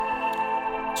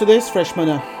Today's fresh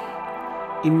manna.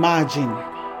 Imagine.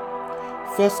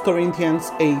 1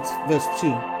 Corinthians 8 verse 2.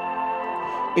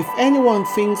 If anyone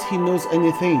thinks he knows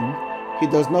anything, he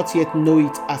does not yet know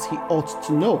it as he ought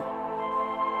to know.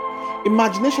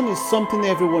 Imagination is something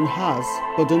everyone has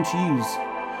but don't use,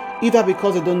 either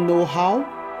because they don't know how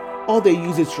or they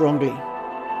use it wrongly.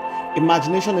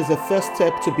 Imagination is the first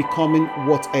step to becoming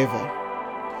whatever.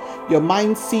 Your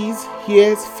mind sees,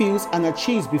 hears, feels, and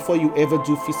achieves before you ever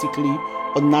do physically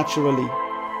or naturally.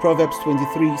 Proverbs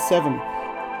 23:7.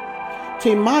 To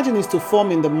imagine is to form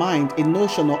in the mind a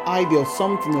notion or idea of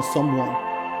something or someone.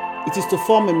 It is to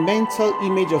form a mental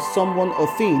image of someone or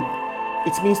thing.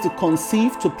 It means to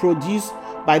conceive, to produce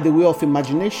by the way of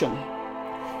imagination.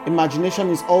 Imagination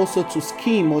is also to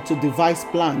scheme or to devise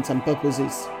plans and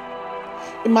purposes.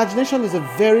 Imagination is a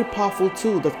very powerful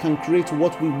tool that can create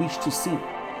what we wish to see.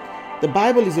 The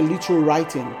Bible is a literal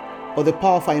writing, but the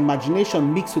power of our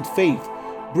imagination mixed with faith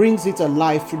brings it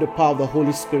alive through the power of the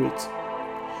Holy Spirit.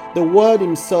 The Word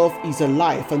Himself is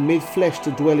alive and made flesh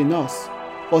to dwell in us,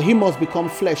 but He must become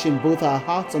flesh in both our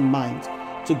hearts and mind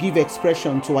to give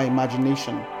expression to our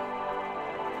imagination.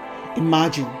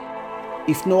 Imagine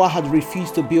if Noah had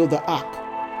refused to build the ark,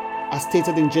 as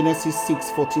stated in Genesis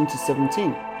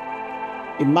 6:14-17.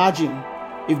 Imagine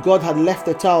if God had left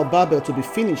the Tower of Babel to be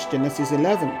finished, Genesis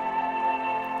 11.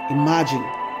 Imagine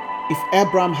if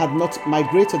Abraham had not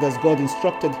migrated as God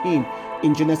instructed him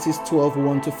in Genesis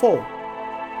 12:1-4.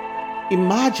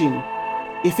 Imagine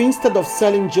if instead of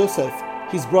selling Joseph,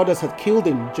 his brothers had killed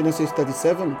him, Genesis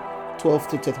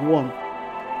 37:12-31.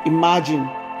 Imagine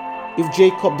if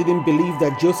Jacob didn't believe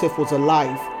that Joseph was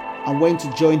alive and went to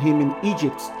join him in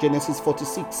Egypt, Genesis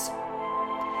 46.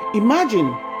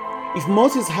 Imagine if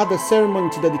Moses had a ceremony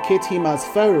to dedicate him as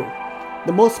Pharaoh,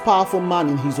 the most powerful man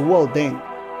in his world then,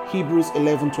 Hebrews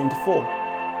 11:24.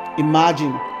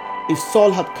 Imagine if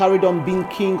Saul had carried on being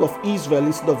king of Israel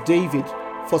instead of David,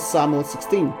 1 Samuel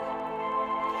 16.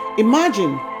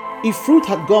 Imagine if Ruth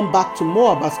had gone back to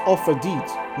Moab as Orpah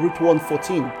did, Ruth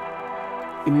 1:14.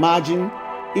 Imagine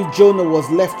if Jonah was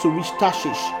left to reach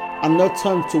Tarshish and not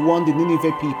turned to warn the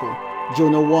Nineveh people,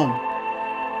 Jonah 1.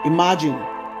 Imagine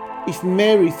if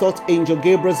Mary thought Angel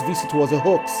Gabriel's visit was a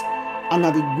hoax and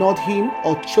had ignored him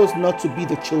or chose not to be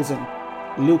the chosen,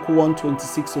 Luke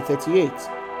 1:26-38.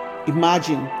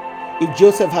 Imagine if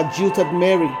Joseph had jilted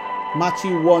Mary,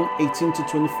 Matthew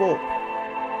 1:18-24.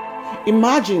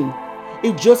 Imagine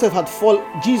if Jesus had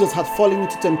fallen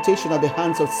into temptation at the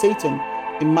hands of Satan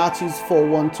in Matthew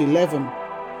 4:1-11.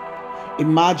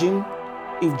 Imagine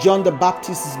if John the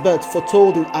Baptist's birth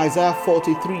foretold in Isaiah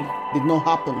 43 did not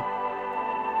happen.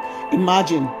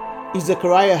 Imagine if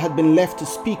Zechariah had been left to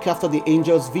speak after the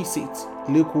angel's visit,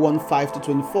 Luke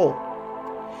 1:5-24.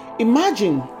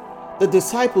 Imagine the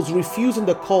disciples refusing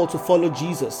the call to follow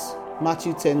Jesus,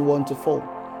 Matthew 10:1-4.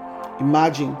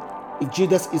 Imagine if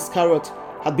Judas Iscariot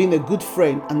had been a good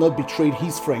friend and not betrayed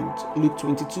his friend, Luke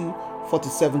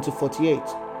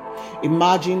 22:47-48.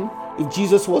 Imagine if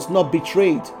Jesus was not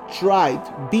betrayed, tried,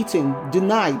 beaten,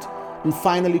 denied, and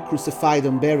finally crucified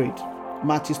and buried,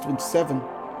 Matthew 27.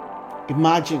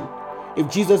 Imagine if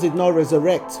Jesus did not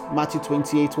resurrect, Matthew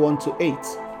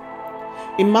 28:1-8.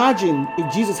 Imagine if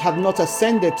Jesus had not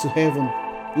ascended to heaven,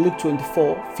 Luke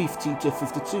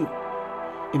 24:50-52.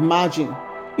 Imagine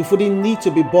if we didn't need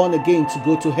to be born again to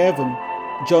go to heaven,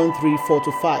 John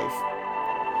 3:4-5.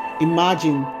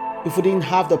 Imagine if we didn't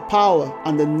have the power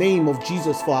and the name of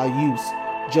Jesus for our use,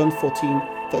 John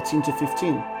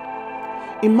 14:13-15.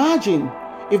 Imagine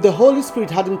if the Holy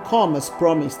Spirit hadn't come as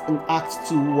promised in Acts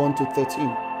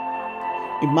 2:1-13.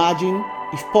 Imagine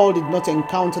if Paul did not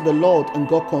encounter the Lord and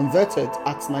got converted,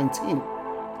 Acts 19.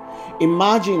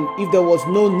 Imagine if there was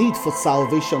no need for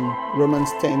salvation,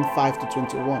 Romans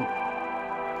 10:5-21.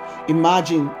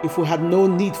 Imagine if we had no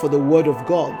need for the Word of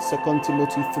God, 2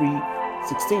 Timothy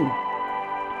 3:16.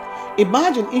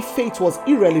 Imagine if faith was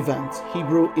irrelevant,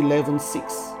 Hebrews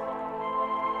 11:6.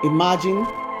 Imagine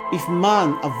if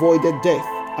man avoided death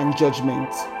and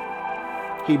judgment,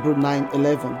 Hebrews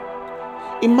 9:11.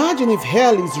 Imagine if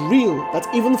hell is real, that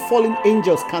even fallen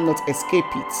angels cannot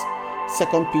escape it,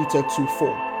 2 Peter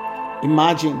 2:4.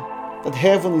 Imagine that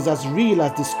heaven is as real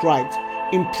as described,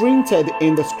 imprinted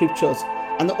in the scriptures,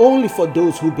 and only for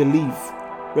those who believe,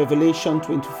 Revelation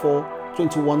 21:4.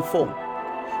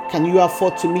 Can you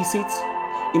afford to miss it?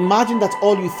 Imagine that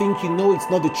all you think you know is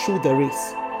not the truth there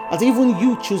is, that even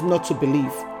you choose not to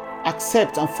believe,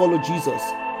 accept and follow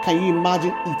Jesus. Can you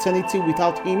imagine eternity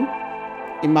without Him?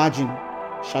 Imagine.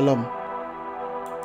 Shalom.